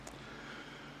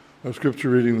Our scripture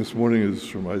reading this morning is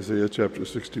from Isaiah chapter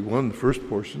 61, the first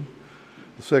portion.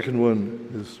 The second one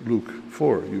is Luke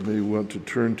 4. You may want to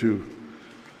turn to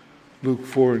Luke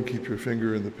 4 and keep your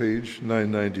finger in the page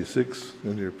 996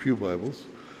 in your pew Bibles.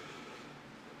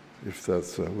 If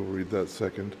that's, we'll read that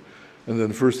second. And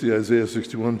then first the Isaiah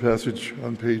 61 passage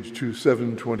on page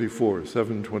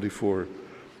 724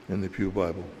 in the pew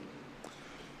Bible.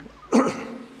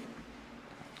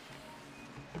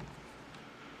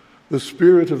 The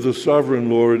Spirit of the Sovereign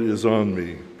Lord is on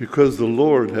me, because the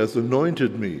Lord has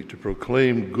anointed me to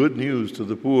proclaim good news to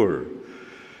the poor.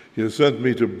 He has sent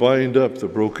me to bind up the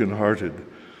brokenhearted,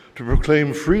 to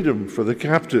proclaim freedom for the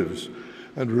captives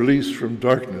and release from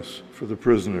darkness for the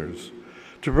prisoners,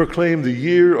 to proclaim the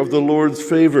year of the Lord's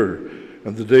favor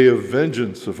and the day of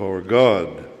vengeance of our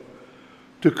God,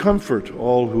 to comfort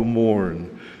all who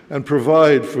mourn and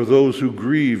provide for those who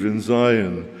grieve in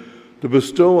Zion, to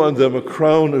bestow on them a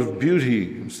crown of beauty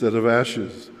instead of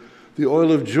ashes, the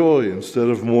oil of joy instead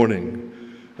of mourning,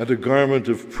 and a garment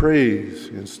of praise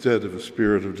instead of a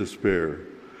spirit of despair.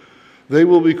 They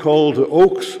will be called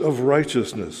oaks of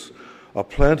righteousness, a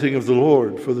planting of the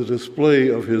Lord for the display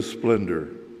of his splendor.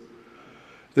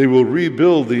 They will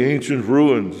rebuild the ancient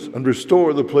ruins and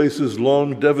restore the places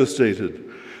long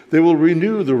devastated. They will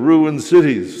renew the ruined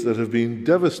cities that have been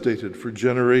devastated for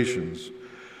generations.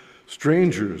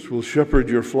 Strangers will shepherd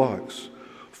your flocks.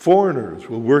 Foreigners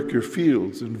will work your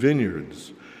fields and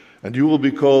vineyards. And you will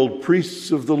be called priests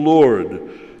of the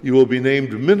Lord. You will be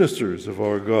named ministers of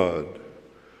our God.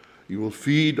 You will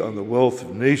feed on the wealth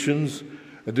of nations,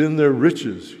 and in their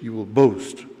riches you will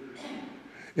boast.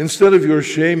 Instead of your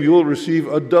shame, you will receive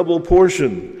a double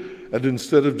portion, and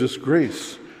instead of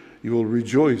disgrace, you will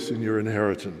rejoice in your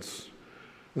inheritance.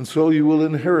 And so you will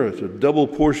inherit a double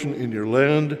portion in your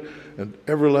land, and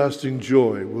everlasting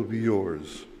joy will be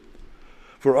yours.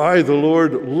 For I, the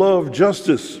Lord, love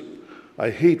justice. I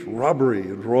hate robbery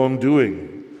and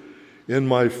wrongdoing. In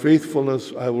my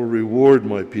faithfulness I will reward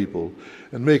my people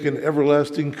and make an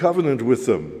everlasting covenant with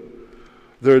them.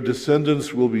 Their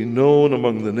descendants will be known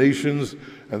among the nations,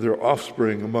 and their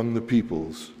offspring among the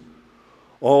peoples.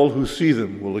 All who see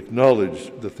them will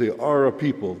acknowledge that they are a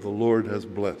people the Lord has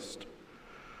blessed.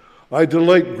 I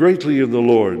delight greatly in the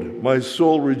Lord. My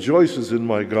soul rejoices in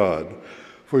my God,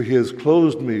 for he has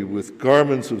clothed me with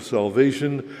garments of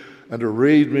salvation and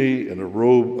arrayed me in a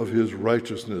robe of his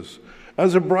righteousness.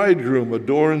 As a bridegroom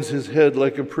adorns his head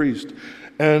like a priest,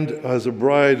 and as a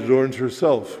bride adorns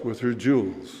herself with her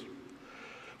jewels.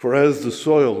 For as the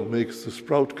soil makes the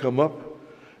sprout come up,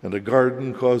 and a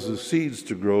garden causes seeds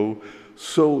to grow,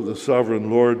 so the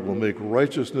sovereign Lord will make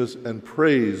righteousness and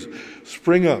praise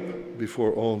spring up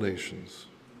before all nations.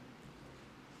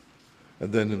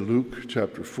 And then in Luke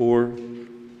chapter 4,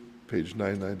 page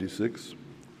 996,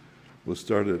 we'll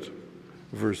start at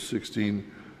verse 16,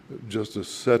 just to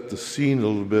set the scene a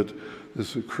little bit.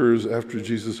 This occurs after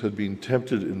Jesus had been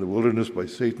tempted in the wilderness by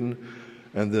Satan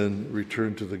and then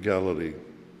returned to the Galilee.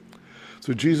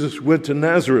 So Jesus went to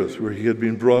Nazareth, where he had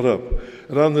been brought up,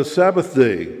 and on the Sabbath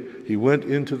day he went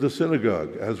into the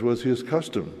synagogue, as was his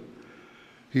custom.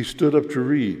 He stood up to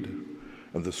read,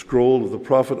 and the scroll of the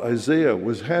prophet Isaiah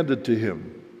was handed to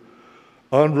him.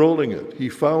 Unrolling it, he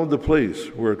found the place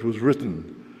where it was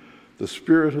written, "The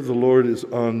Spirit of the Lord is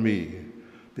on me,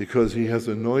 because he has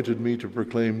anointed me to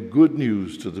proclaim good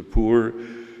news to the poor.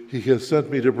 He has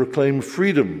sent me to proclaim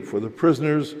freedom for the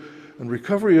prisoners and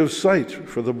recovery of sight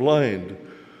for the blind,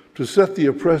 to set the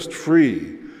oppressed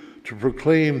free, to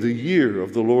proclaim the year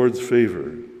of the Lord's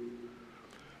favor."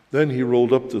 Then he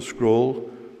rolled up the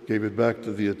scroll, gave it back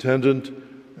to the attendant,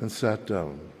 and sat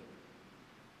down.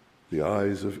 The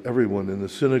eyes of everyone in the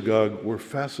synagogue were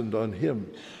fastened on him.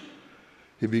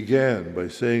 He began by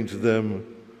saying to them,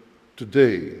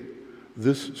 "Today,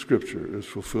 this scripture is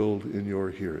fulfilled in your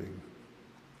hearing."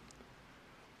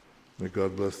 May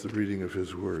God bless the reading of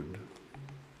his word.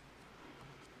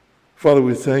 Father,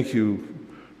 we thank you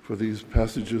for these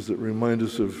passages that remind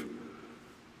us of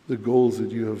the goals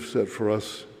that you have set for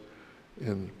us,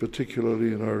 and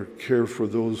particularly in our care for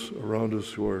those around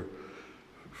us who are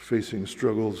facing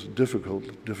struggles,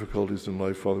 difficulties in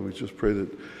life. Father, we just pray that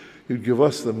you'd give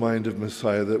us the mind of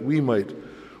Messiah, that we might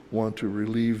want to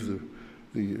relieve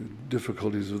the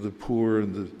difficulties of the poor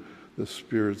and the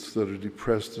spirits that are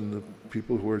depressed and the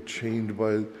people who are chained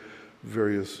by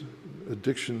various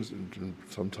addictions and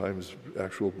sometimes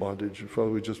actual bondage. And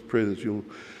Father, we just pray that you'll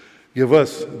give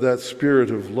us that spirit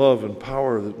of love and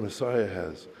power that Messiah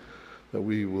has, that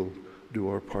we will do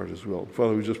our part as well.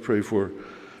 Father, we just pray for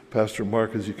Pastor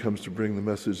Mark as he comes to bring the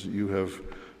message that you have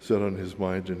set on his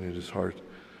mind and in his heart.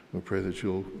 We pray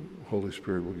that Holy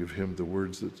Spirit will give him the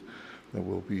words that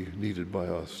will be needed by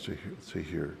us to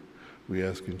hear. We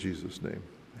ask in Jesus' name.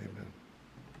 Amen.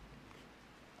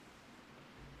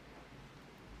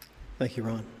 Thank you,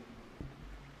 Ron.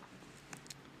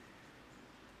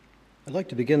 I'd like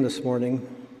to begin this morning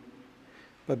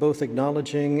by both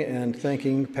acknowledging and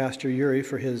thanking Pastor Yuri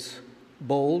for his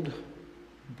bold,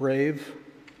 brave,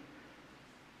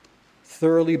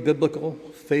 thoroughly biblical,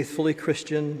 faithfully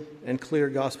Christian, and clear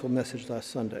gospel message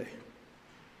last Sunday.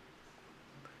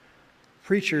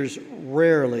 Preachers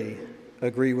rarely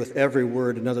agree with every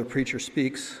word another preacher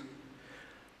speaks,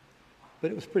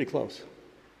 but it was pretty close.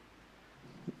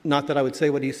 Not that I would say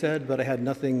what he said, but I had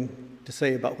nothing to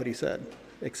say about what he said,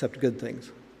 except good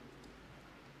things.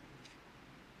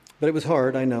 But it was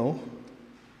hard, I know,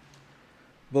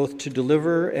 both to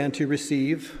deliver and to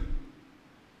receive.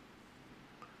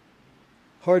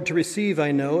 Hard to receive,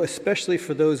 I know, especially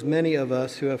for those many of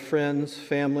us who have friends,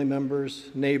 family members,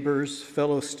 neighbors,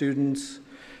 fellow students,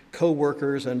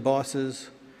 co-workers, and bosses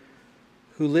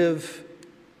who live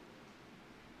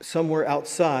somewhere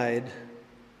outside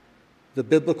the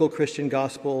biblical Christian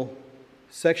gospel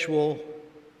sexual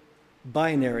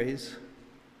binaries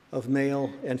of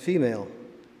male and female,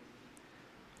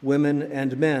 women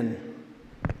and men,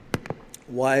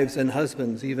 wives and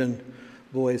husbands, even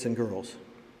boys and girls.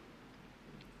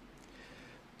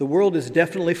 The world is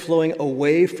definitely flowing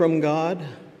away from God,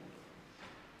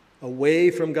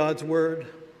 away from God's word,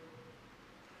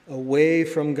 away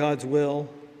from God's will,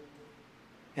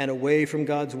 and away from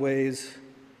God's ways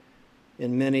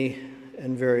in many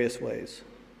and various ways.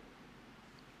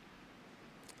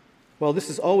 While this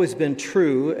has always been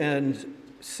true, and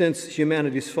since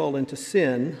humanity's fall into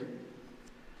sin,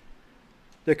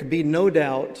 there can be no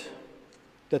doubt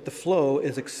that the flow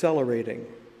is accelerating,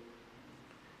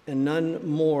 and none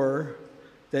more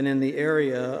than in the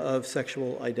area of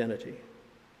sexual identity.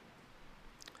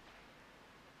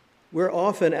 We're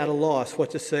often at a loss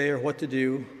what to say or what to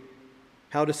do,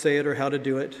 how to say it or how to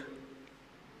do it.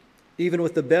 Even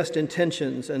with the best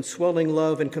intentions and swelling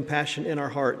love and compassion in our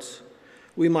hearts,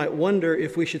 we might wonder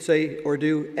if we should say or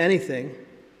do anything.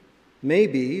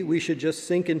 Maybe we should just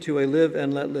sink into a live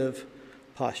and let live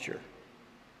posture.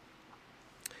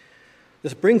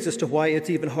 This brings us to why it's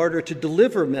even harder to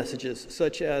deliver messages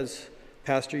such as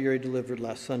Pastor Yuri delivered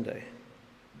last Sunday.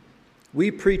 We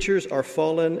preachers are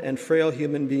fallen and frail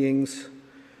human beings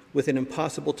with an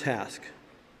impossible task,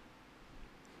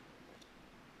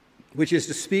 which is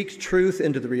to speak truth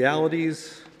into the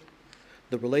realities,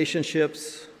 the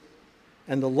relationships,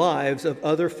 and the lives of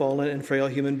other fallen and frail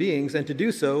human beings, and to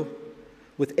do so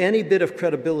with any bit of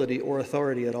credibility or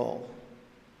authority at all.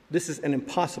 This is an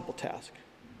impossible task,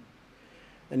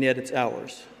 and yet it's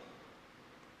ours.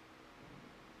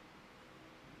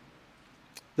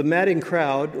 The madding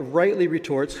crowd rightly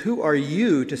retorts, "Who are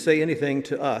you to say anything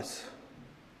to us?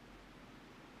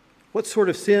 What sort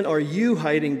of sin are you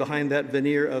hiding behind that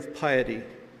veneer of piety?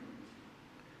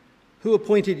 Who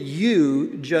appointed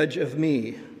you judge of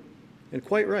me?" And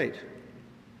quite right.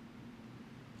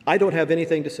 I don't have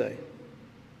anything to say.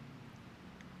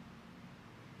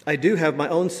 I do have my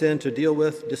own sin to deal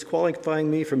with,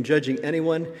 disqualifying me from judging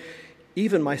anyone,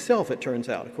 even myself, it turns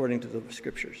out, according to the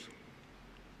scriptures.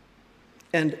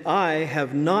 And I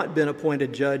have not been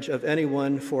appointed judge of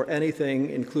anyone for anything,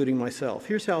 including myself.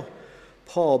 Here's how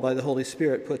Paul, by the Holy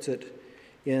Spirit, puts it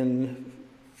in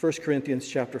 1 Corinthians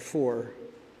chapter 4,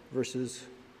 verses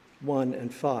 1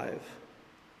 and 5.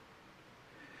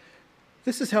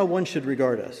 This is how one should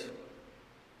regard us: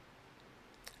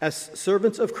 as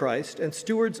servants of Christ and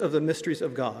stewards of the mysteries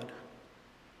of God.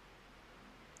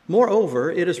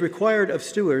 Moreover, it is required of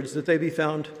stewards that they be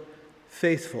found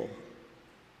faithful.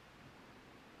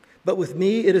 But with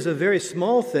me, it is a very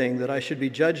small thing that I should be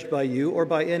judged by you or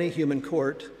by any human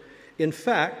court. In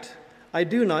fact, I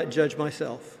do not judge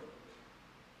myself.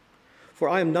 For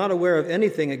I am not aware of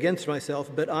anything against myself,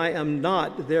 but I am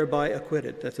not thereby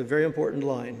acquitted. That's a very important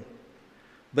line.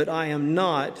 But I am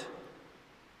not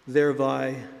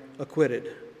thereby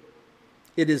acquitted.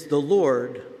 It is the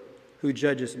Lord who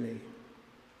judges me.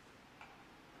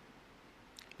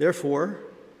 Therefore,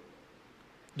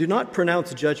 do not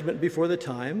pronounce judgment before the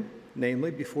time,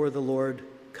 namely before the Lord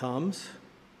comes,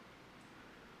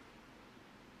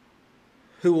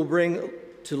 who will bring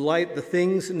to light the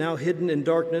things now hidden in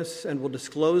darkness and will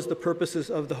disclose the purposes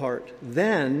of the heart.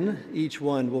 Then each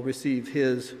one will receive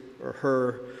his or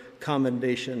her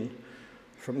commendation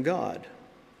from God.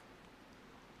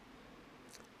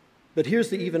 But here's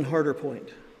the even harder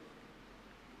point.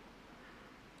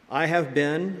 I have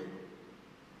been,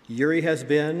 Yuri has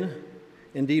been,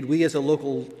 Indeed, we as a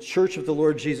local church of the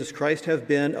Lord Jesus Christ have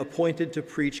been appointed to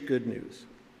preach good news.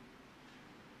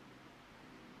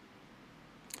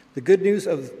 The good news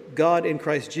of God in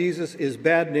Christ Jesus is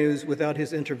bad news without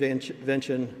his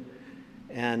intervention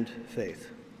and faith.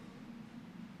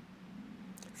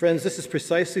 Friends, this is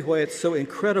precisely why it's so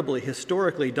incredibly,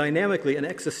 historically, dynamically, and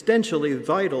existentially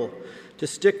vital to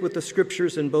stick with the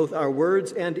Scriptures in both our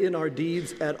words and in our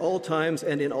deeds at all times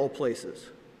and in all places.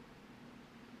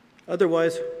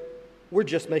 Otherwise, we're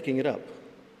just making it up.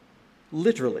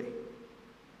 Literally.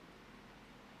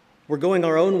 We're going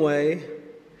our own way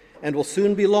and will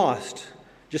soon be lost,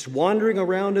 just wandering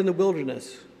around in the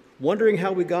wilderness, wondering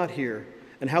how we got here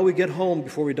and how we get home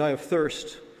before we die of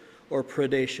thirst or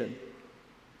predation.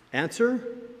 Answer: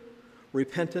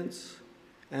 repentance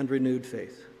and renewed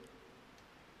faith.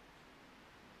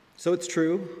 So it's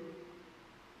true,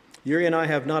 Yuri and I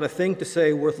have not a thing to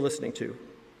say worth listening to.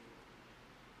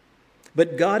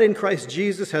 But God in Christ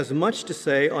Jesus has much to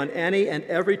say on any and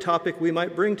every topic we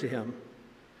might bring to him.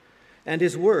 And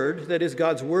his word, that is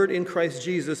God's word in Christ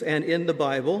Jesus and in the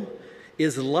Bible,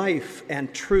 is life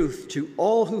and truth to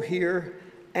all who hear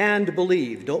and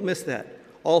believe. Don't miss that.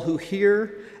 All who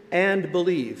hear and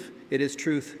believe. It is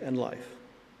truth and life.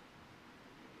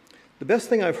 The best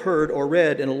thing I've heard or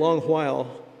read in a long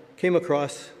while came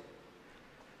across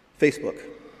Facebook.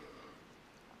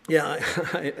 Yeah,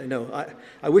 I know.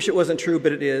 I wish it wasn't true,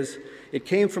 but it is. It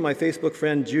came from my Facebook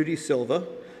friend Judy Silva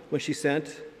when she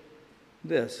sent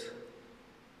this.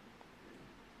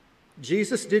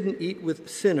 Jesus didn't eat with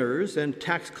sinners and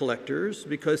tax collectors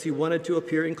because he wanted to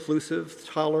appear inclusive,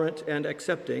 tolerant, and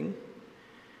accepting.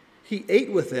 He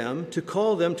ate with them to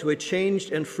call them to a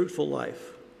changed and fruitful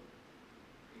life,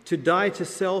 to die to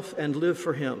self and live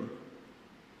for him.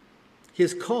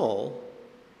 His call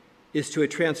is to a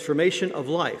transformation of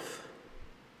life,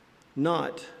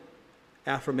 not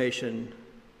affirmation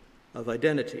of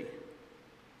identity.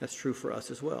 That's true for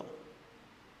us as well.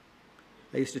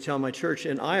 I used to tell my church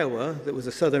in Iowa, that was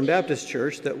a Southern Baptist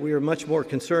church, that we are much more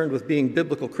concerned with being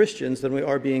biblical Christians than we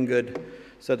are being good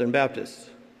Southern Baptists.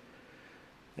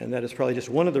 And that is probably just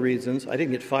one of the reasons. I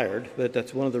didn't get fired, but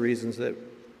that's one of the reasons that,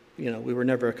 we were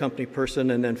never a company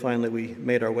person, and then finally we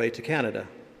made our way to Canada,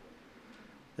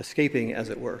 escaping, as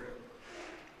it were.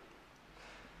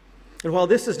 And while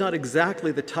this is not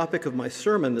exactly the topic of my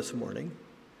sermon this morning,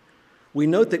 we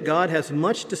note that God has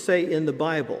much to say in the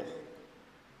Bible,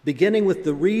 beginning with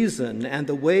the reason and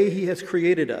the way he has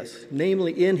created us,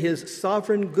 namely in his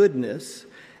sovereign goodness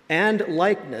and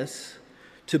likeness,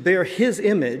 to bear his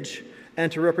image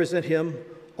and to represent him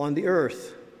on the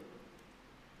earth.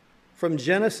 From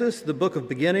Genesis, the book of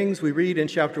beginnings, we read in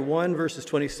chapter 1, verses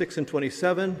 26 and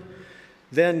 27,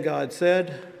 then God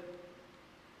said,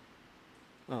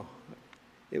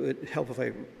 it would help if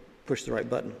I pushed the right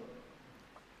button.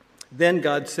 Then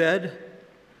God said,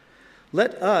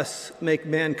 let us make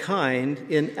mankind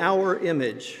in our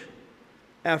image,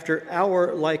 after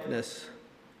our likeness,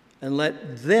 and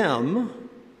let them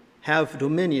have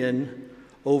dominion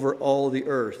over all the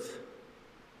earth.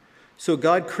 So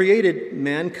God created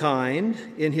mankind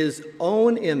in his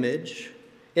own image.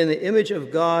 In the image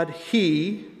of God,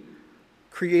 he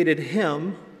created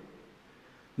him.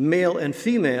 Male and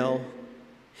female,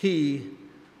 he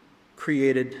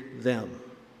created them.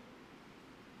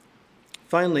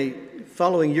 Finally,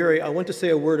 following Yuri, I want to say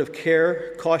a word of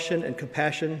care, caution, and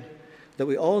compassion that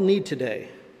we all need today,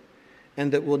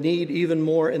 and that we'll need even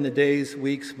more in the days,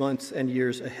 weeks, months, and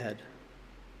years ahead.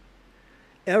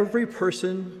 Every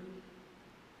person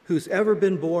who's ever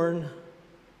been born,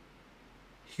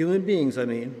 human beings,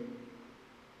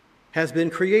 has been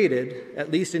created, at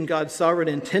least in God's sovereign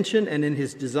intention and in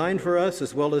his design for us,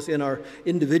 as well as in our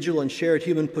individual and shared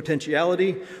human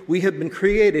potentiality. We have been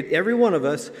created, every one of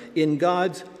us, in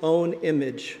God's own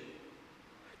image,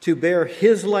 to bear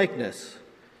his likeness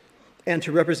and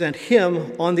to represent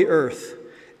him on the earth,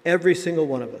 every single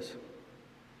one of us.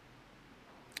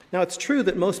 Now, it's true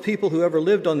that most people who ever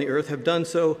lived on the earth have done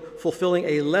so fulfilling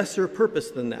a lesser purpose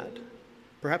than that,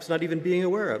 perhaps not even being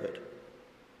aware of it.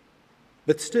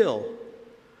 But still,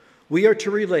 we are to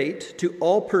relate to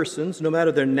all persons, no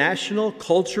matter their national,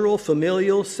 cultural,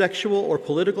 familial, sexual, or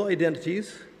political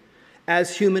identities,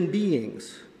 as human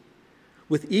beings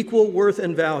with equal worth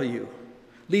and value,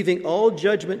 leaving all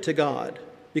judgment to God,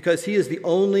 because he is the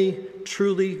only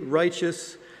truly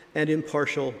righteous and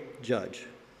impartial judge.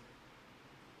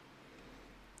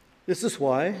 This is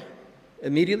why,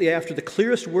 immediately after the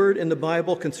clearest word in the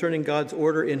Bible concerning God's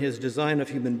order in his design of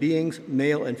human beings,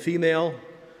 male and female,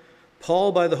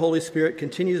 Paul, by the Holy Spirit,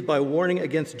 continues by warning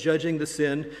against judging the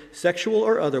sin, sexual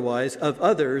or otherwise, of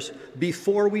others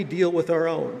before we deal with our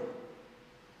own.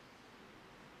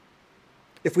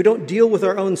 If we don't deal with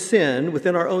our own sin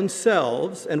within our own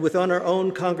selves and within our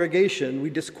own congregation, we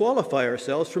disqualify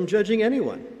ourselves from judging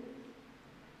anyone.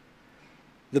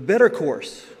 The better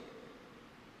course,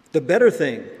 the better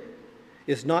thing,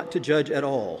 is not to judge at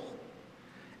all.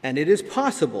 And it is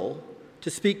possible to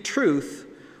speak truth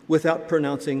without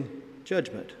pronouncing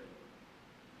judgment.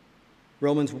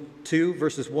 Romans 2,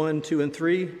 verses 1, 2, and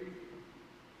 3.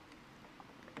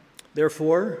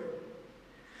 Therefore,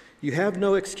 you have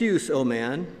no excuse, O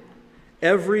man,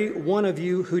 every one of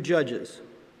you who judges.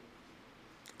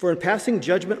 For in passing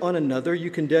judgment on another,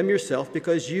 you condemn yourself,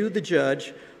 because you, the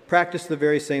judge, practice the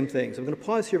very same things. I'm going to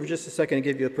pause here for just a second and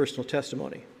give you a personal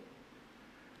testimony.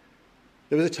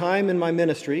 There was a time in my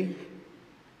ministry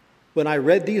when I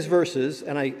read these verses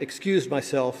and I excused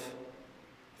myself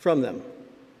from them.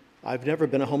 I've never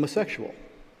been a homosexual.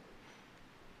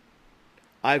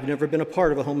 I've never been a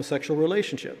part of a homosexual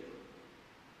relationship.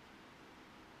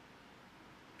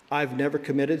 I've never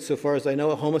committed, so far as I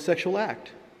know, a homosexual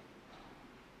act.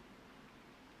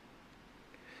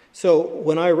 So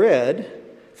when I read,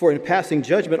 for in passing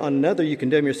judgment on another you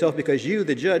condemn yourself, because you,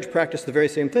 the judge, practice the very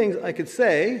same things, I could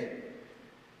say,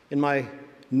 in my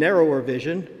narrower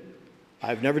vision,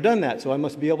 I've never done that, so I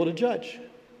must be able to judge.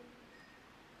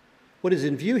 What is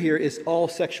in view here is all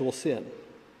sexual sin.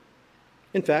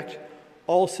 In fact,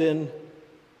 all sin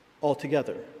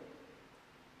altogether.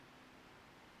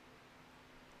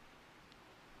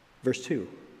 Verse 2.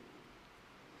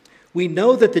 We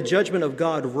know that the judgment of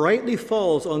God rightly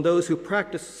falls on those who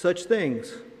practice such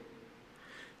things.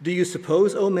 Do you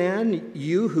suppose, O man,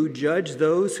 you who judge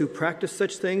those who practice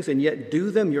such things and yet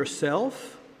do them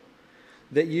yourself,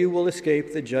 that you will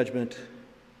escape the judgment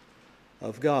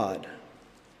of God?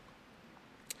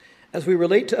 As we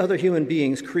relate to other human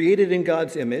beings created in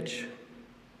God's image,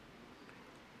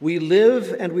 we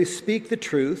live and we speak the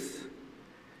truth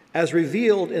as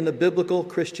revealed in the biblical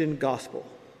Christian gospel.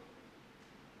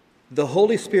 The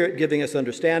Holy Spirit giving us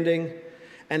understanding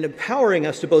and empowering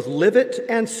us to both live it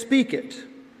and speak it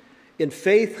in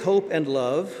faith, hope, and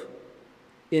love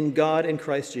in God and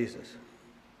Christ Jesus.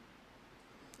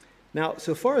 Now,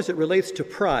 so far as it relates to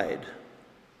pride,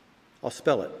 I'll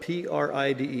spell it,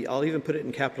 P-R-I-D-E. I'll even put it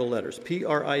in capital letters,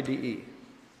 P-R-I-D-E.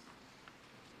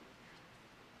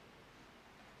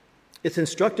 It's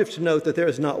instructive to note that there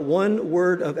is not one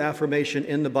word of affirmation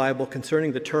in the Bible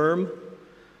concerning the term,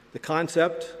 the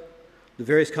concept, the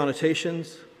various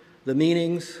connotations, the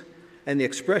meanings, and the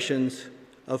expressions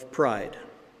of pride.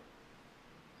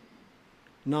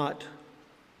 Not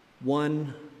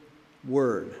one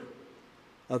word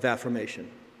of affirmation.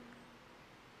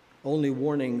 Only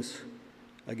warnings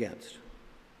against.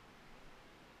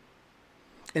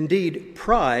 Indeed,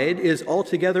 pride is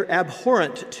altogether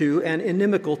abhorrent to and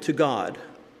inimical to God.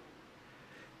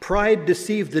 Pride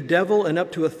deceived the devil and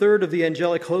up to a third of the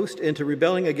angelic host into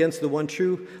rebelling against the one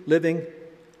true, living,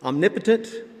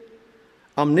 omnipotent,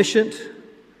 omniscient,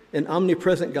 and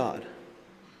omnipresent God.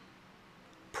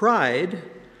 Pride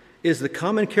is the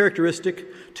common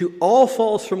characteristic to all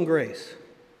falls from grace,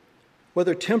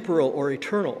 whether temporal or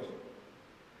eternal.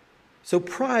 So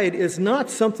pride is not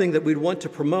something that we'd want to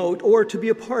promote or to be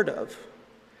a part of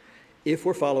if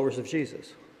we're followers of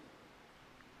Jesus.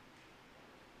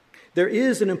 There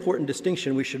is an important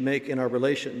distinction we should make in our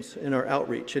relations, in our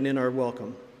outreach, and in our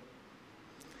welcome.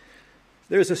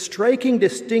 There's a striking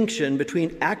distinction between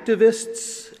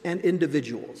activists and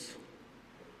individuals.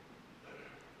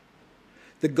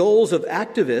 The goals of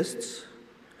activists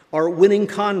are winning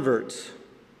converts,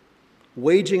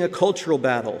 waging a cultural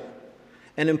battle,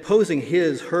 and imposing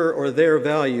his, her, or their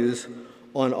values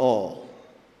on all.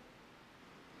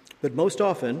 But most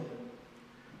often,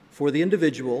 for the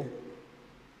individual,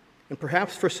 and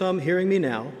perhaps for some hearing me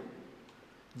now,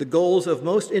 the goals of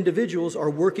most individuals are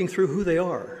working through who they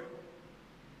are,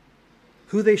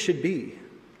 who they should be,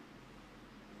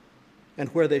 and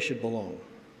where they should belong.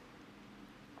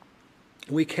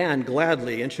 We can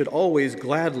gladly and should always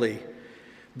gladly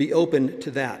be open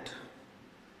to that.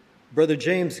 Brother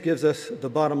James gives us the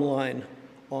bottom line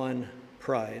on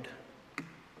pride.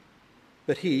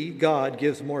 But he, God,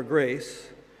 gives more grace.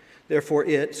 Therefore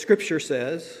Scripture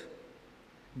says,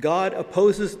 God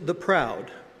opposes the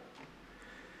proud,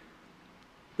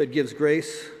 but gives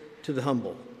grace to the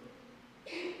humble.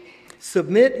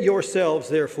 Submit yourselves,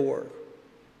 therefore.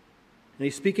 And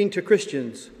he's speaking to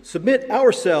Christians. Submit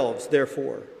ourselves,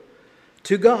 therefore,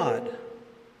 to God.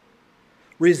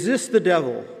 Resist the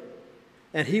devil,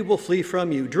 and he will flee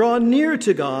from you. Draw near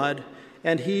to God,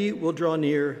 and he will draw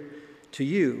near to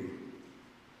you.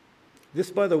 This,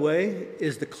 by the way,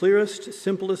 is the clearest,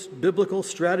 simplest biblical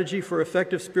strategy for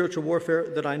effective spiritual warfare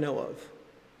that I know of.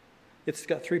 It's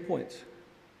got 3 points.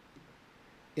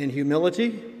 In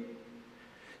humility,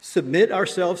 submit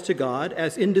ourselves to God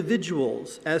as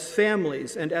individuals, as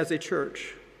families, and as a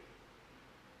church.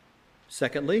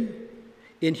 Secondly,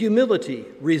 in humility,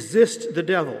 resist the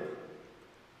devil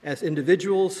as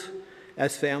individuals,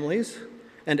 as families,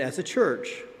 and as a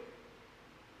church.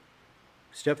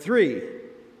 Step 3,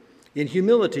 in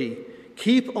humility,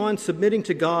 keep on submitting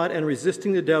to God and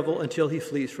resisting the devil until he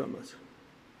flees from us.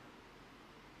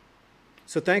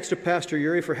 So thanks to Pastor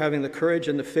Yuri for having the courage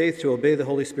and the faith to obey the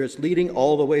Holy Spirit's leading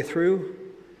all the way through.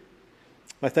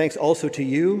 My thanks also to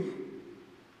you,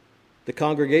 the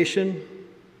congregation,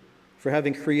 for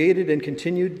having created and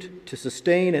continued to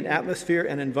sustain an atmosphere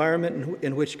and environment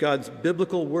in which God's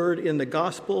biblical word in the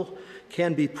gospel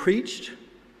can be preached,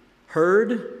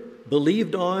 heard,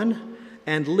 believed on,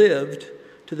 and lived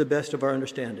to the best of our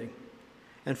understanding,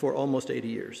 and for almost 80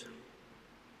 years.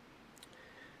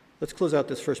 Let's close out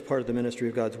this first part of the ministry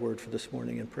of God's word for this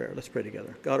morning in prayer. Let's pray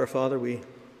together. God our Father, we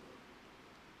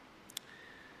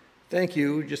thank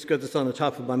you, just because it's on the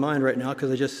top of my mind right now,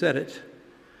 because I just said it,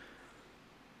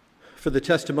 for the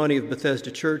testimony of Bethesda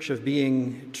Church of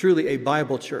being truly a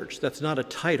Bible church. That's not a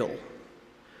title,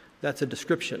 that's a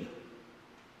description.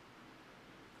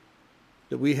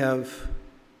 That we have,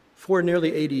 for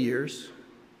nearly 80 years,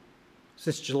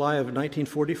 since July of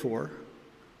 1944,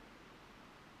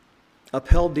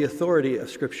 upheld the authority of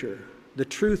Scripture, the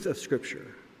truth of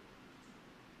Scripture,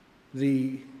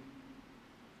 the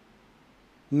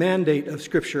mandate of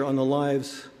Scripture on the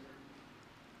lives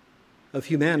of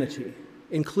humanity,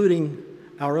 including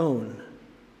our own.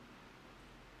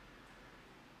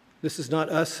 This is not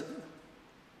us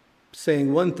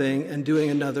saying one thing and doing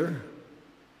another.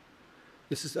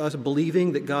 This is us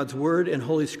believing that God's Word and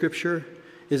Holy Scripture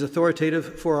is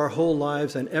authoritative for our whole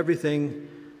lives and everything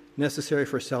necessary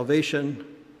for salvation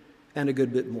and a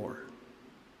good bit more.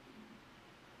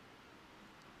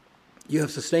 You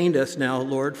have sustained us now,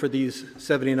 Lord, for these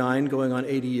 79 going on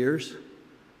 80 years.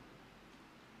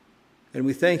 And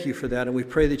we thank you for that, and we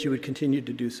pray that you would continue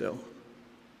to do so.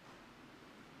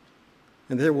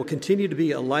 And there will continue to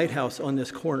be a lighthouse on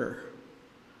this corner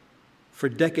for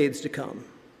decades to come,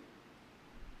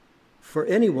 for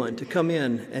anyone to come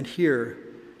in and hear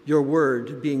your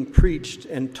word being preached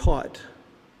and taught,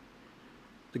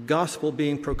 the gospel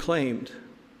being proclaimed,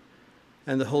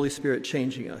 and the Holy Spirit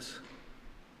changing us.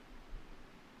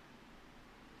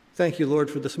 Thank you, Lord,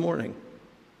 for this morning,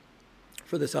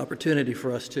 for this opportunity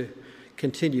for us to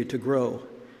continue to grow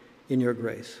in your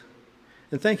grace.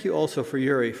 And thank you also for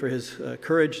Yuri, for his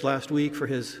courage last week, for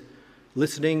his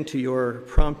listening to your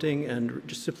prompting and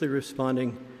just simply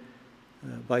responding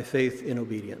by faith in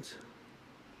obedience.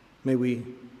 May we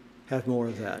have more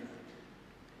of that.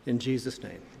 In Jesus'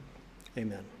 name,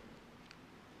 amen.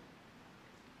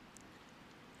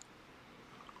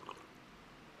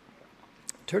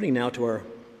 Turning now to our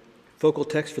focal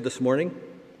text for this morning,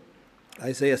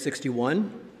 Isaiah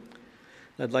 61.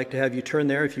 I'd like to have you turn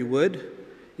there if you would,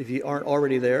 if you aren't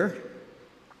already there,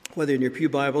 whether in your pew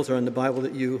Bibles or in the Bible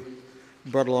that you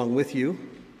brought along with you.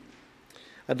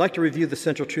 I'd like to review the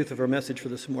central truth of our message for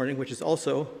this morning, which is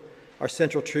also our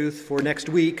central truth for next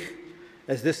week,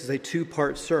 as this is a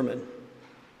two-part sermon.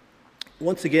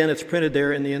 Once again, it's printed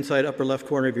there in the inside upper left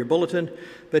corner of your bulletin,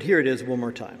 but here it is one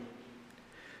more time.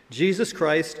 Jesus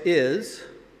Christ is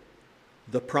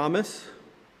the promise.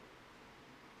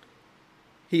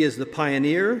 He is the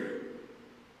pioneer,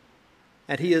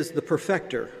 and he is the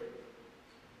perfecter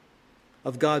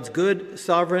of God's good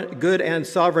and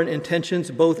sovereign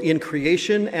intentions, both in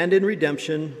creation and in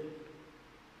redemption,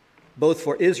 both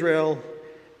for Israel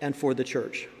and for the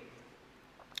church.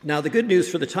 Now, the good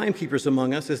news for the timekeepers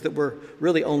among us is that we're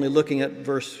really only looking at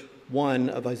verse 1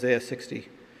 of Isaiah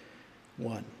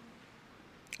 61.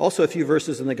 Also, a few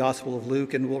verses in the Gospel of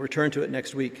Luke, and we'll return to it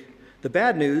next week. The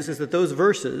bad news is that those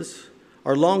verses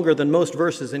are longer than most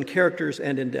verses in characters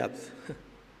and in depth.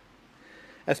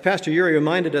 As Pastor Yuri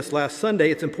reminded us last Sunday,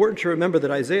 it's important to remember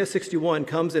that Isaiah 61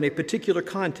 comes in a particular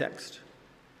context,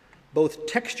 both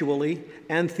textually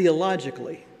and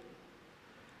theologically.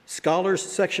 Scholars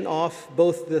section off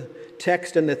both the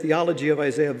text and the theology of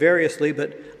Isaiah variously,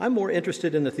 but I'm more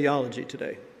interested in the theology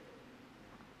today.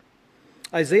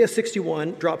 Isaiah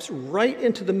 61 drops right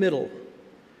into the middle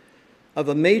of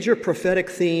a major prophetic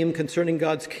theme concerning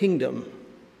God's kingdom,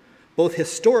 both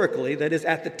historically, that is,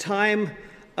 at the time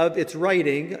of its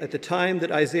writing, at the time that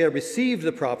Isaiah received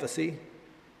the prophecy,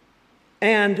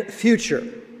 and future,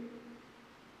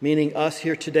 meaning us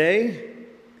here today,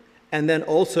 and then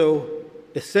also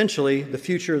essentially the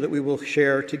future that we will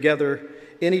share together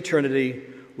in eternity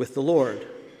with the Lord.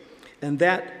 And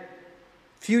that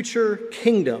future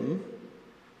kingdom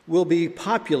will be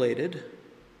populated,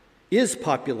 is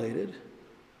populated,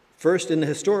 first in the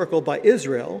historical by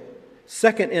Israel,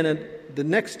 second in the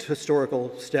next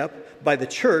historical step by the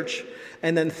church,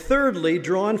 and then thirdly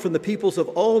drawn from the peoples of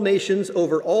all nations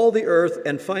over all the earth,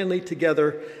 and finally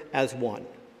together as one.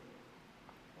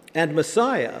 And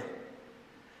Messiah,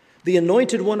 the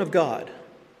anointed one of God,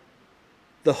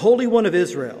 the Holy One of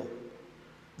Israel,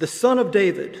 the Son of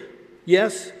David,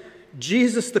 yes,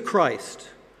 Jesus the Christ,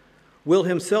 will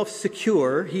himself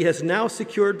secure, he has now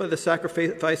secured by the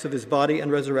sacrifice of his body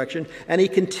and resurrection, and he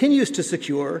continues to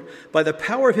secure by the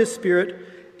power of his Spirit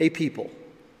a people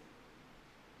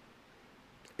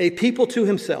to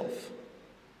himself,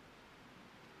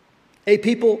 a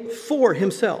people for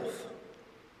himself,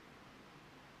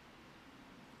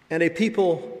 and a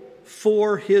people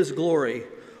for his glory,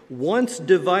 once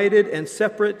divided and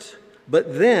separate,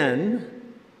 but then,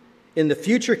 in the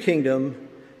future kingdom,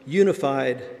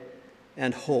 unified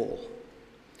and whole.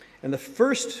 And the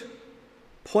first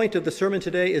point of the sermon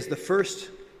today is the first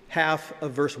half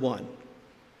of verse 1.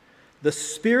 The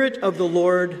Spirit of the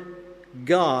Lord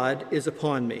God is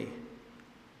upon me.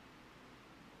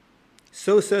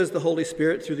 So says the Holy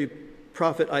Spirit through the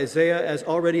prophet Isaiah, as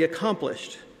already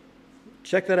accomplished.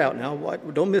 Check that out now.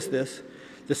 Don't miss this.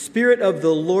 The Spirit of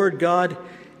the Lord God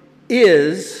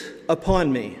is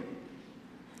upon me,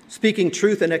 speaking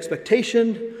truth and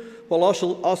expectation, while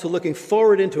also looking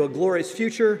forward into a glorious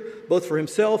future, both for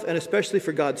himself and especially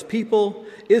for God's people,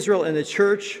 Israel and the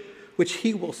church, which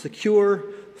he will secure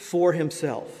for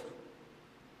himself.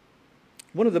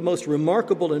 One of the most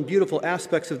remarkable and beautiful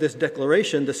aspects of this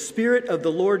declaration, the Spirit of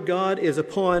the Lord God is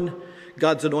upon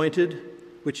God's anointed,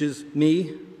 which is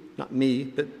me, not me,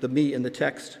 but the me in the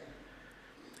text,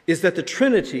 is that the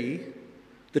Trinity,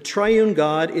 the triune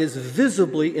God, is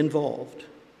visibly involved.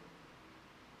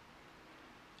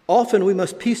 Often we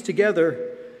must piece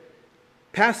together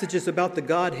passages about the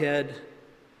Godhead,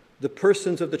 the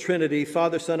persons of the Trinity,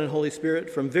 Father, Son, and Holy Spirit,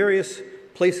 from various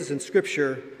places in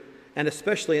Scripture, and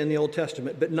especially in the Old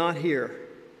Testament, but not here.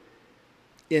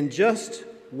 In just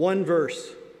one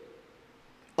verse,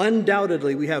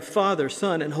 undoubtedly we have Father,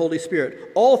 Son, and Holy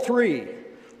Spirit, all three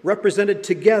represented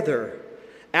together,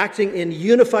 acting in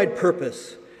unified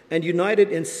purpose and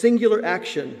united in singular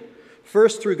action.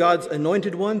 First, through God's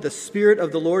anointed one, the Spirit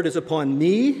of the Lord is upon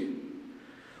me,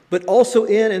 but also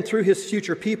in and through his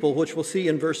future people, which we'll see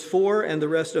in verse 4 and the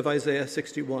rest of Isaiah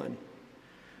 61.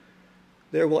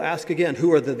 There we'll ask again,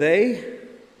 who are the they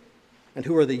and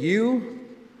who are the you?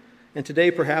 And today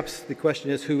perhaps the question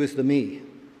is, who is the me?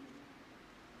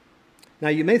 Now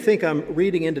you may think I'm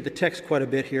reading into the text quite a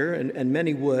bit here, and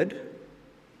many would.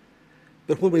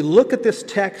 But when we look at this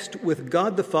text with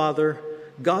God the Father,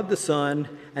 God the Son,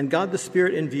 and God the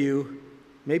Spirit in view,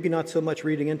 maybe not so much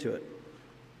reading into it.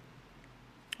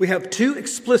 We have two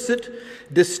explicit,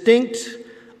 distinct,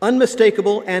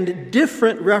 unmistakable, and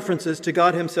different references to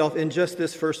God himself in just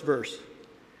this first verse.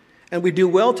 And we do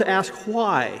well to ask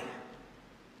why.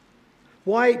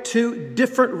 Why two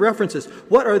different references?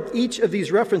 What are each of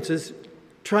these references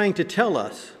trying to tell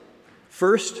us?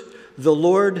 First, the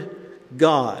Lord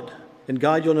God. And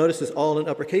God, you'll notice, is all in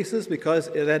upper cases because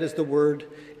that is the word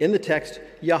in the text,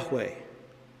 Yahweh.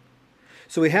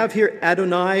 So we have here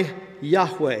Adonai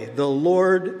Yahweh, the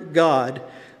Lord God.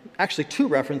 Actually, two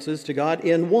references to God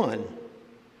in one.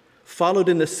 Followed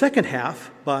in the second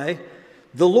half by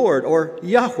the Lord, or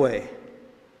Yahweh.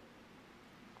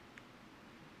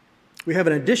 We have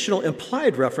an additional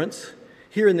implied reference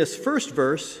here in this first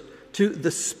verse to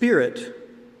the Spirit,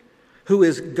 who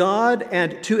is God,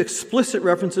 and two explicit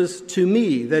references to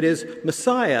me, that is,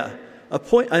 Messiah,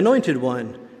 anointed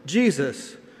one,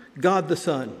 Jesus, God the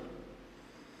Son.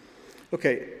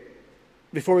 Okay,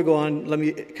 before we go on, let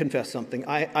me confess something.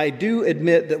 I do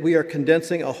admit that we are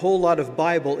condensing a whole lot of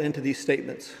Bible into these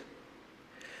statements.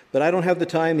 But I don't have the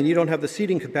time, and you don't have the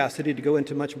seating capacity to go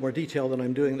into much more detail than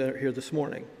I'm doing here this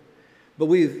morning. But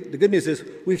the good news is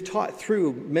we've taught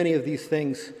through many of these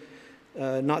things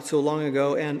not so long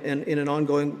ago and in an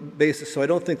ongoing basis, so I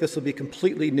don't think this will be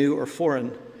completely new or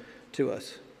foreign to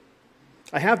us.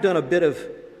 I have done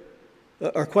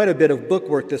quite a bit of book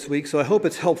work this week, so I hope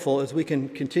it's helpful as we can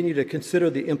continue to consider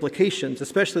the implications,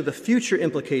 especially the future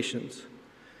implications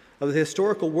of the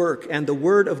historical work and the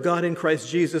word of God in Christ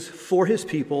Jesus for his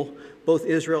people, both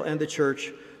Israel and the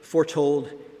church,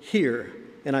 foretold here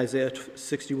in Isaiah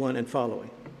 61 and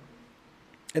following.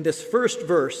 And this first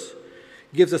verse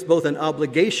gives us both an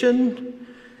obligation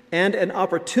and an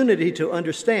opportunity to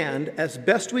understand as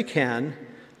best we can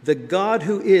the God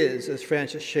who is, as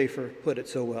Francis Schaeffer put it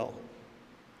so well,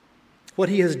 what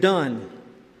he has done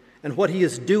and what he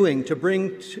is doing to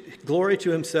bring glory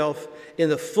to himself in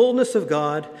the fullness of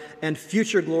God and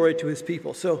future glory to his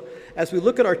people. So as we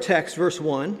look at our text, verse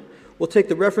 1, we'll take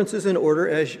the references in order,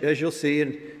 as you'll see,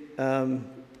 and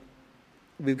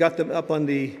we've got them up on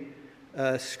the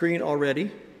screen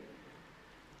already.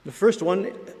 The first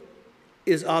one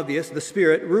is obvious, the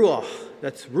Spirit, ruach.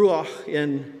 That's ruach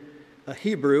in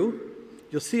Hebrew.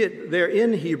 You'll see it there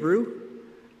in Hebrew.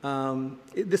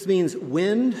 This means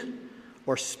wind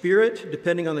or spirit,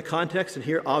 depending on the context. And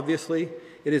here, obviously,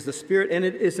 it is the Spirit, and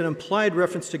it is an implied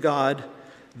reference to God,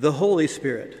 the Holy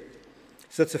Spirit.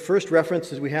 So that's the first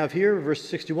reference as we have here, verse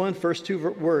 61, first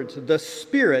two words, the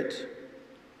Spirit.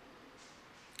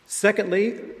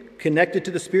 Secondly, connected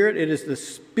to the Spirit, it is the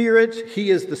Spirit. He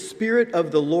is the Spirit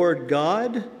of the Lord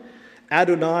God.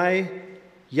 Adonai,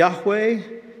 Yahweh,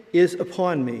 is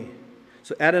upon me.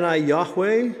 So Adonai,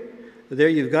 Yahweh, there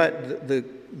you've got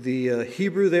the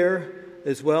Hebrew there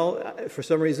as well. For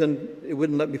some reason, it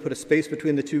wouldn't let me put a space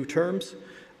between the two terms.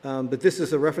 But this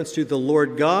is a reference to the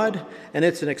Lord God, and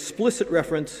it's an explicit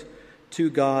reference to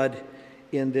God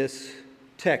in this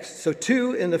text. So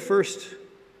 2 in the first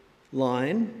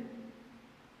line,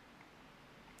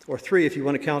 or 3 if you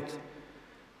want to count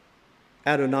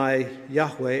Adonai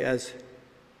Yahweh as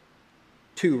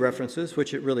 2 references,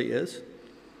 which it really is.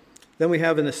 Then we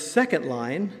have in the second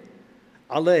line,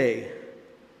 Ale,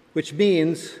 which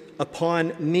means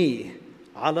upon me.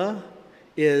 Allah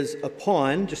is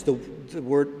upon, just the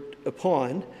word upon,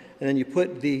 and then you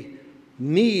put the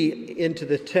me into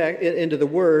the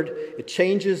word. It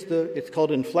changes it's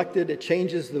called inflected. It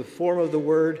changes the form of the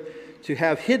word to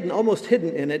have almost hidden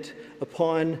in it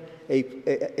upon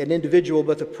an individual,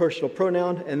 but the personal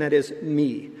pronoun, and that is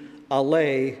me.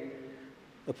 Ale,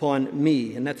 upon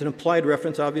me. And that's an implied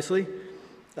reference, obviously,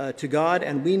 to God,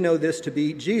 and we know this to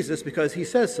be Jesus because he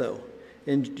says so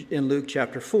in Luke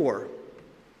chapter 4.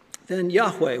 Then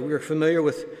Yahweh, we are familiar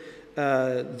with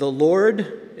the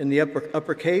Lord in the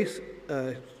uppercase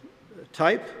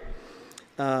type.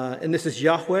 And this is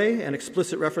Yahweh, an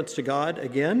explicit reference to God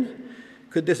again.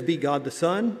 Could this be God the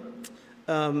Son?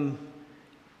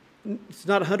 It's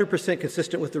not 100%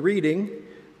 consistent with the reading,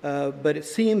 but it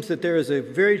seems that there is a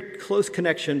very close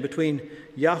connection between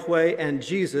Yahweh and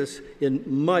Jesus in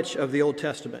much of the Old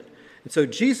Testament. And so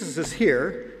Jesus is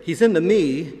here. He's in the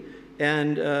me,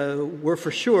 and we're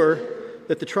for sure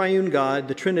that the triune God,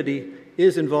 the Trinity,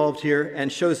 is involved here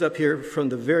and shows up here from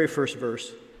the very first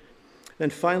verse. Then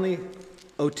finally,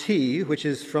 Ot, which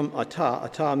is from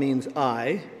Atah. Atah means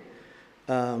I,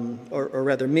 or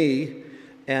rather me,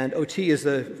 and Ot is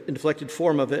the inflected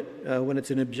form of it when it's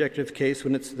an objective case,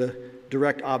 when it's the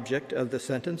direct object of the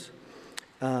sentence.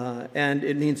 And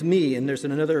it means me, and there's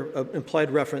another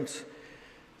implied reference,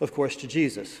 of course, to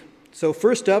Jesus. So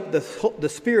first up, the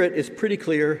Spirit is pretty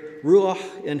clear.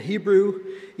 Ruach in Hebrew,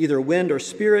 either wind or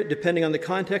spirit, depending on the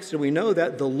context. And we know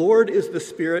that the Lord is the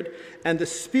Spirit, and the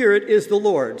Spirit is the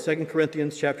Lord. 2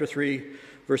 Corinthians chapter 3,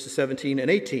 verses 17 and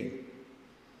 18.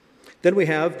 Then we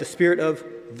have the Spirit of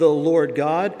the Lord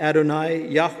God, Adonai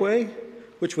Yahweh,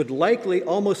 which would likely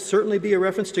almost certainly be a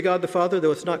reference to God the Father,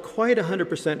 though it's not quite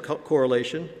 100%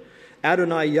 correlation.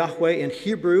 Adonai Yahweh in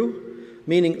Hebrew,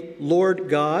 meaning Lord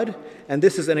God, and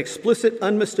this is an explicit,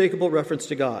 unmistakable reference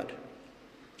to God.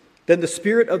 Then the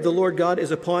Spirit of the Lord God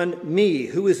is upon me.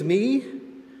 Who is me?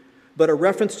 But a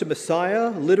reference to Messiah,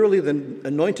 literally the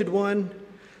Anointed One,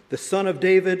 the Son of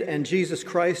David, and Jesus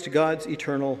Christ, God's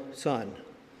eternal Son.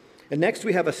 And next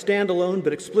we have a standalone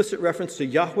but explicit reference to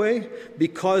Yahweh,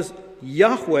 because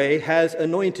Yahweh has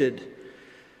anointed.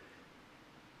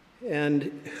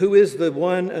 And who is the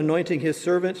one anointing his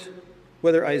servant?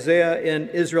 Whether Isaiah in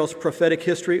Israel's prophetic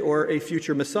history or a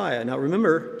future Messiah. Now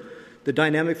remember, the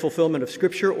dynamic fulfillment of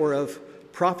Scripture or of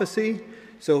prophecy.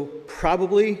 So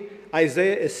probably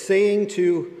Isaiah is saying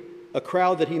to a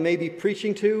crowd that he may be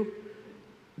preaching to,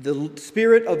 the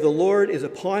Spirit of the Lord is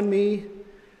upon me,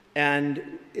 and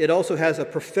it also has a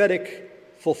prophetic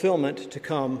fulfillment to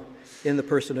come in the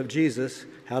person of Jesus.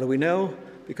 How do we know?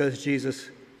 Because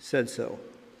Jesus said so.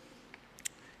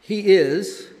 He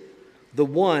is the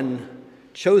one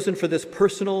chosen for this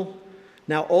personal,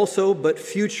 now also but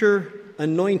future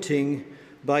anointing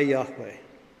by Yahweh.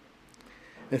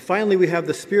 And finally, we have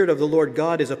the Spirit of the Lord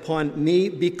God is upon me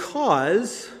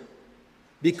because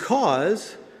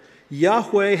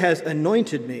Yahweh has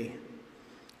anointed me.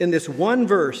 In this one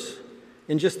verse,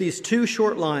 in just these 2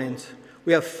 short lines,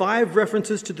 we have 5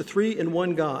 references to the 3 in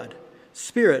one God.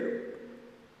 Spirit,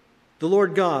 the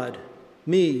Lord God,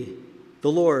 me,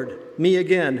 the Lord, me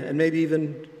again, and maybe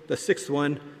even the sixth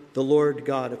one, the Lord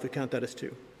God, if we count that as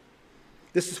two.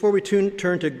 This is where we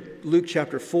turn to Luke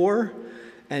chapter 4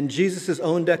 and Jesus'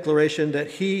 own declaration that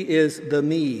he is the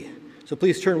me. So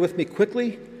please turn with me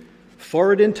quickly,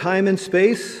 forward in time and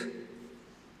space,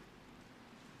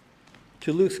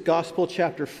 to Luke's Gospel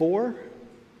chapter 4.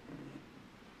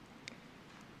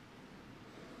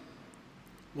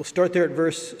 We'll start there at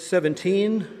verse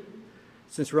 17,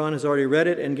 since Ron has already read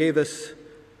it and gave us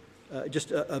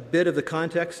just a bit of the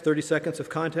context, 30 seconds of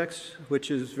context,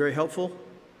 which is very helpful.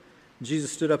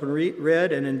 Jesus stood up and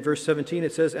read, and in verse 17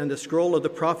 it says, "And the scroll of the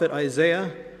prophet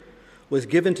Isaiah was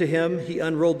given to him. He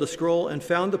unrolled the scroll and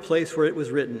found the place where it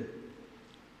was written."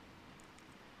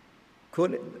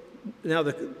 Now,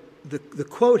 the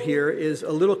quote here is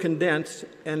a little condensed,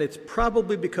 and it's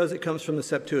probably because it comes from the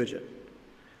Septuagint,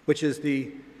 which is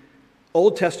the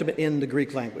Old Testament in the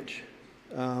Greek language.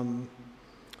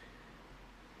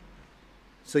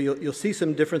 So you'll see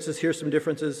some differences, hear some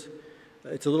differences.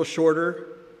 It's a little shorter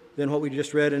than what we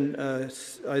just read in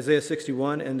Isaiah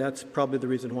 61, and that's probably the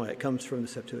reason why. It comes from the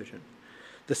Septuagint.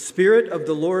 "The Spirit of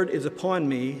the Lord is upon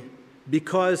me,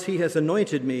 because he has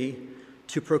anointed me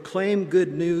to proclaim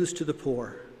good news to the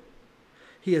poor.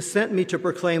 He has sent me to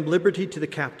proclaim liberty to the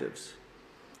captives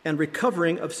and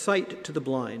recovering of sight to the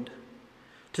blind,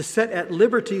 to set at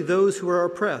liberty those who are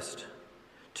oppressed,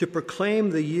 to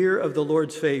proclaim the year of the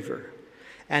Lord's favor."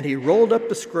 And he rolled up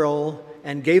the scroll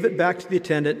and gave it back to the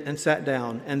attendant and sat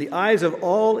down. And the eyes of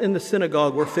all in the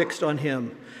synagogue were fixed on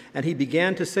him. And he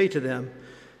began to say to them,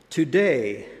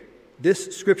 "Today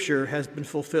this scripture has been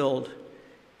fulfilled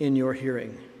in your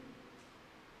hearing."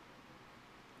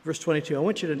 Verse 22, I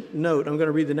want you to note, I'm going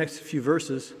to read the next few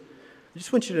verses. I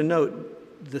just want you to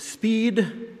note the speed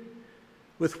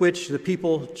with which the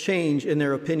people change in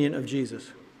their opinion of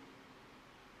Jesus.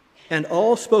 "And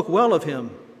all spoke well of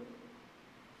him,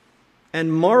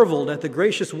 and marveled at the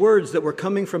gracious words that were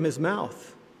coming from his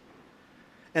mouth.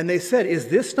 And they said, 'Is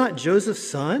this not Joseph's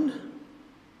son?'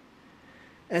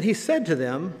 And he said to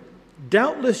them,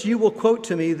 'Doubtless you will quote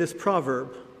to me this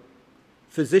proverb,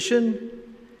 Physician,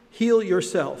 heal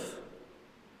yourself.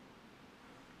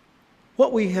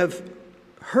 What we have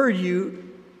heard you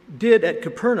did at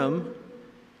Capernaum,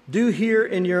 do here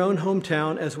in your own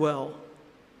hometown as well.'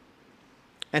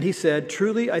 And he said,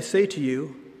 'Truly I say to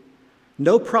you,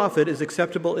 no prophet is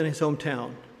acceptable in his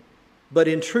hometown. But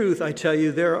in truth, I tell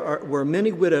you, were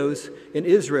many widows in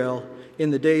Israel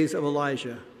in the days of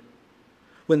Elijah,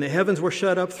 when the heavens were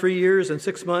shut up 3 years and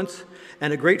 6 months,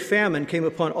 and a great famine came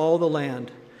upon all the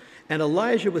land. And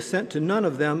Elijah was sent to none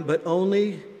of them, but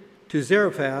only to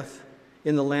Zarephath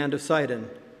in the land of Sidon,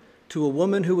 to a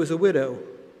woman who was a widow.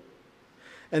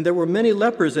 And there were many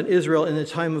lepers in Israel in the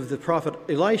time of the prophet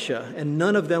Elisha, and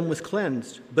none of them was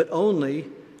cleansed, but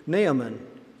only Naaman,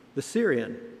 the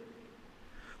Syrian.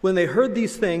 When they heard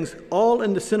these things, all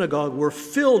in the synagogue were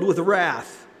filled with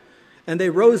wrath, and they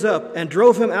rose up and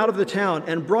drove him out of the town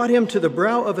and brought him to the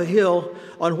brow of a hill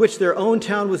on which their own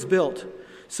town was built,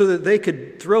 so that they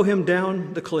could throw him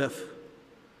down the cliff.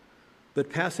 But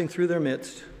passing through their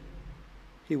midst,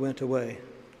 he went away."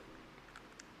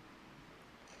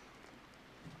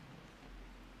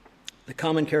 The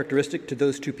common characteristic to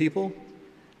those two people,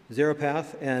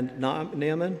 Zarephath and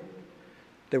Naaman,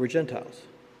 they were Gentiles.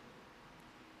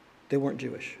 They weren't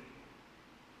Jewish.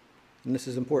 And this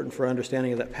is important for our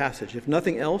understanding of that passage. If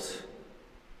nothing else,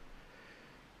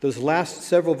 those last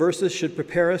several verses should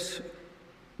prepare us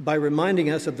by reminding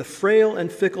us of the frail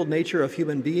and fickle nature of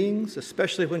human beings,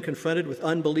 especially when confronted with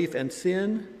unbelief and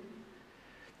sin.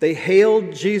 They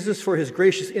hailed Jesus for his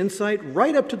gracious insight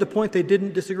right up to the point they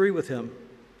didn't disagree with him,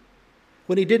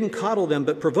 when he didn't coddle them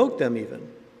but provoked them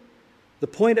even, the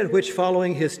point at which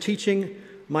following his teaching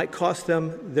might cost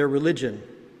them their religion,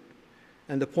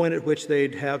 and the point at which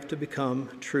they'd have to become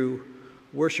true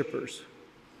worshipers.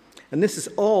 And this is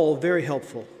all very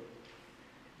helpful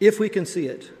if we can see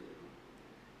it,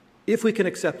 if we can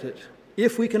accept it,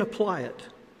 if we can apply it,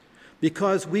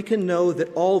 because we can know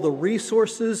that all the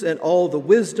resources and all the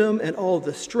wisdom and all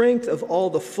the strength of all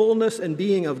the fullness and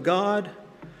being of God,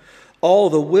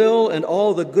 all the will and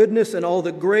all the goodness and all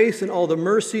the grace and all the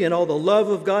mercy and all the love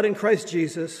of God in Christ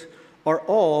Jesus are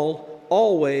all,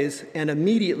 always, and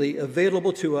immediately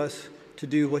available to us to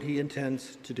do what he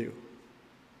intends to do.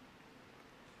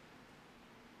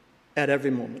 At every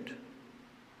moment.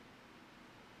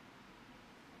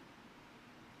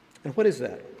 And what is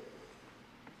that?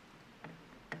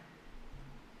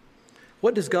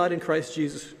 What does God in Christ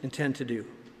Jesus intend to do?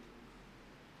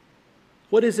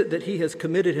 What is it that he has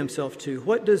committed himself to?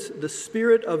 What does the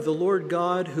Spirit of the Lord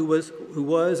God, who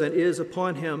was and is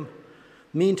upon him,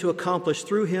 mean to accomplish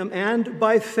through him and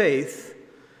by faith,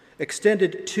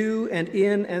 extended to and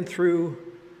in and through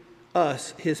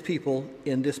us, his people,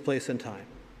 in this place and time?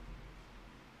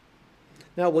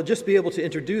 Now, we'll just be able to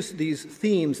introduce these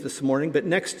themes this morning, but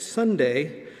next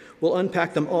Sunday, we'll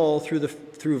unpack them all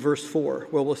through verse 4,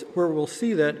 where we'll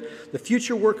see that the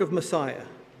future work of Messiah,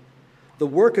 the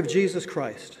work of Jesus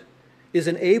Christ, is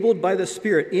enabled by the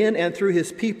Spirit in and through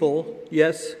his people,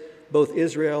 yes, both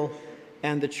Israel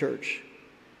and the church.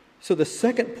 So the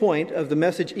second point of the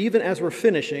message, even as we're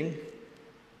finishing,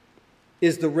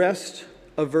 is the rest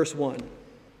of verse 1.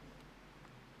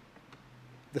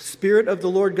 The Spirit of the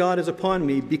Lord God is upon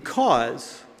me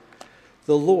because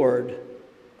the Lord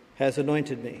has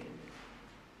anointed me.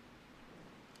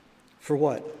 For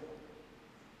what?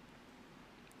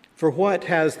 For what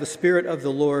has the Spirit of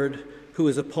the Lord who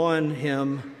is upon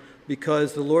him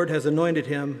because the Lord has anointed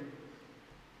him?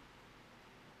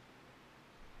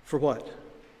 For what?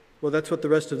 Well, that's what the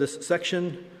rest of this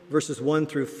section, verses 1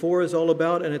 through 4, is all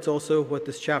about, and it's also what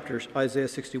this chapter, Isaiah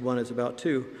 61, is about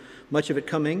too. Much of it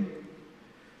coming,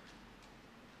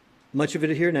 much of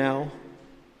it here now,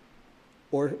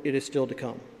 or it is still to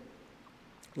come.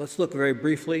 Let's look very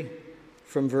briefly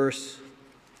from verse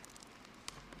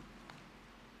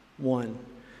 1.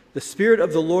 The Spirit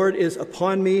of the Lord is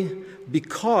upon me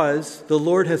because the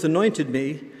Lord has anointed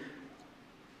me.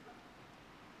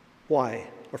 Why?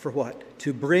 Or for what?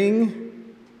 To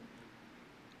bring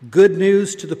good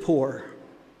news to the poor.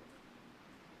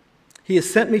 He has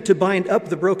sent me to bind up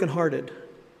the brokenhearted,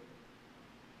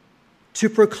 to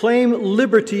proclaim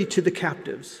liberty to the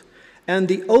captives, and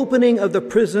the opening of the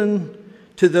prison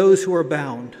to those who are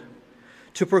bound,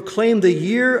 to proclaim the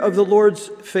year of the Lord's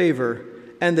favor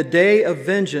and the day of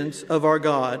vengeance of our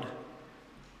God,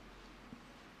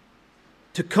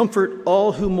 to comfort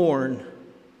all who mourn,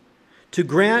 to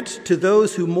grant to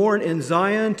those who mourn in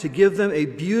Zion, to give them a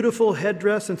beautiful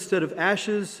headdress instead of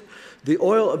ashes, the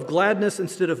oil of gladness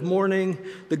instead of mourning,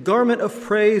 the garment of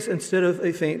praise instead of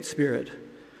a faint spirit.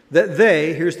 That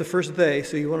they, here's the first they,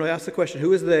 so you want to ask the question,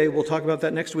 who is they? We'll talk about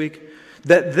that next week.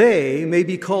 That they may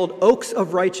be called oaks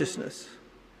of righteousness,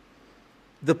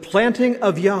 the planting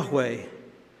of Yahweh,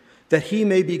 that he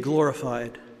may be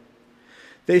glorified.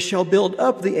 They shall build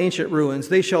up the ancient ruins.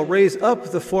 They shall raise up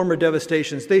the former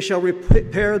devastations. They shall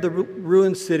repair the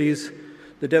ruined cities,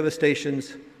 the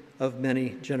devastations of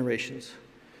many generations.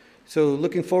 So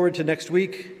looking forward to next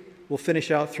week, we'll finish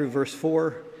out through verse 4,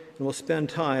 and we'll spend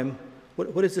time.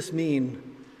 What does this mean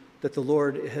that the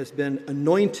Lord has been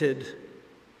anointed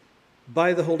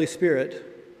by the Holy Spirit,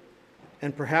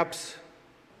 and perhaps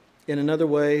in another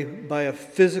way by a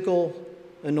physical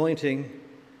anointing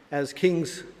as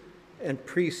kings and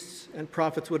priests and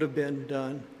prophets would have been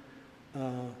done,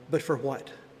 but for what?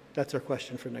 That's our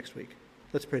question for next week.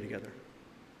 Let's pray together.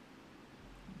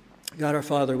 God our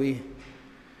Father, we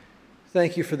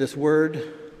thank you for this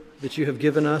word that you have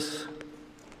given us.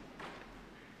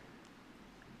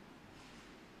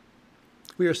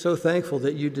 We are so thankful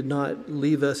that you did not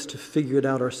leave us to figure it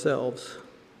out ourselves.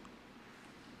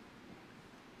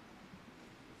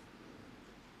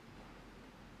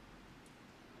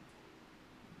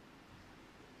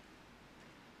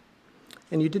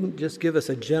 And you didn't just give us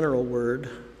a general word.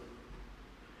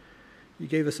 You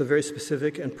gave us a very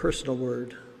specific and personal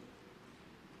word.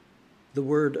 The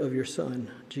word of your Son,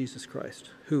 Jesus Christ,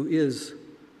 who is,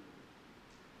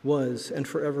 was, and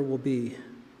forever will be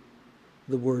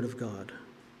the Word of God.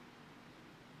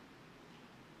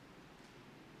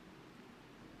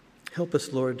 Help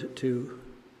us, Lord, to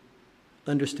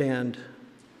understand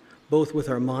both with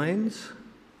our minds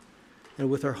and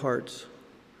with our hearts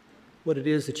what it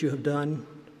is that you have done,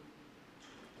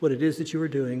 what it is that you are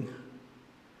doing,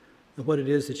 and what it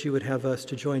is that you would have us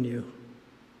to join you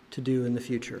to do in the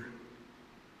future.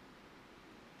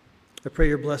 I pray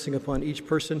your blessing upon each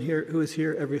person here who is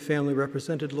here, every family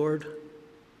represented, Lord.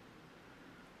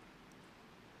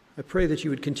 I pray that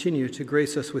you would continue to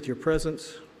grace us with your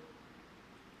presence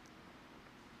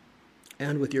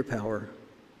and with your power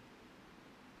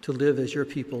to live as your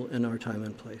people in our time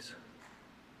and place.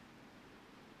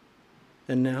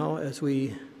 And now, as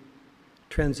we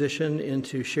transition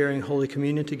into sharing Holy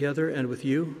Communion together and with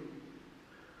you,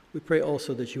 we pray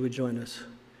also that you would join us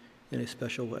in a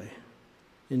special way.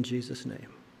 In Jesus' name,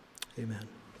 amen.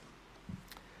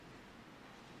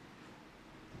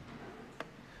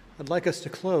 I'd like us to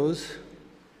close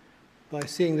by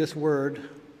seeing this word.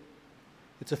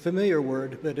 It's a familiar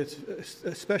word, but it's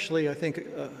especially, I think,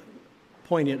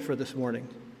 poignant for this morning.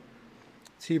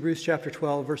 It's Hebrews chapter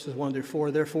 12, verses 1 through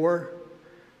 4. Therefore,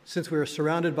 since we are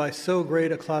surrounded by so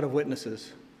great a cloud of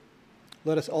witnesses,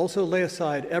 let us also lay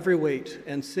aside every weight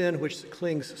and sin which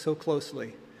clings so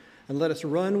closely, and let us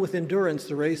run with endurance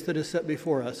the race that is set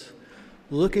before us,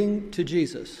 looking to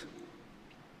Jesus.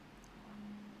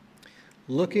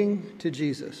 Looking to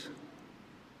Jesus.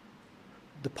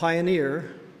 The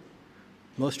pioneer,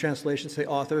 most translations say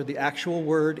author, the actual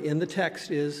word in the text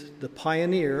is the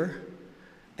pioneer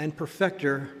and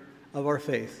perfecter of our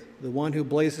faith, the one who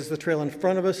blazes the trail in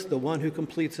front of us, the one who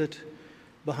completes it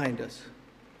behind us,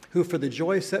 who for the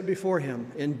joy set before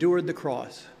him endured the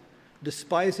cross,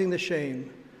 despising the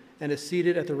shame, and is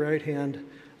seated at the right hand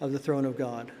of the throne of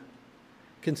God.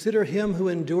 Consider him who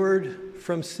endured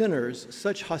from sinners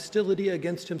such hostility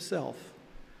against himself,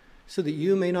 so that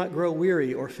you may not grow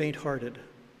weary or faint-hearted.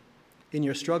 In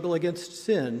your struggle against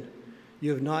sin,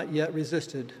 you have not yet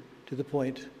resisted to the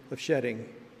point of shedding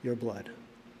your blood.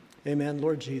 Amen.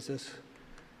 Lord Jesus,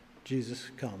 Jesus,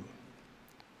 come.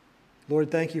 Lord,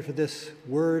 thank you for this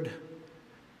word,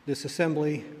 this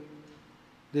assembly,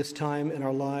 this time in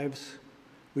our lives.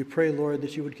 We pray, Lord,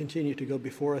 that you would continue to go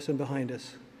before us and behind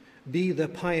us. Be the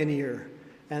pioneer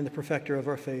and the perfecter of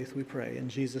our faith, we pray. In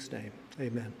Jesus' name,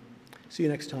 amen. See you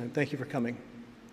next time. Thank you for coming.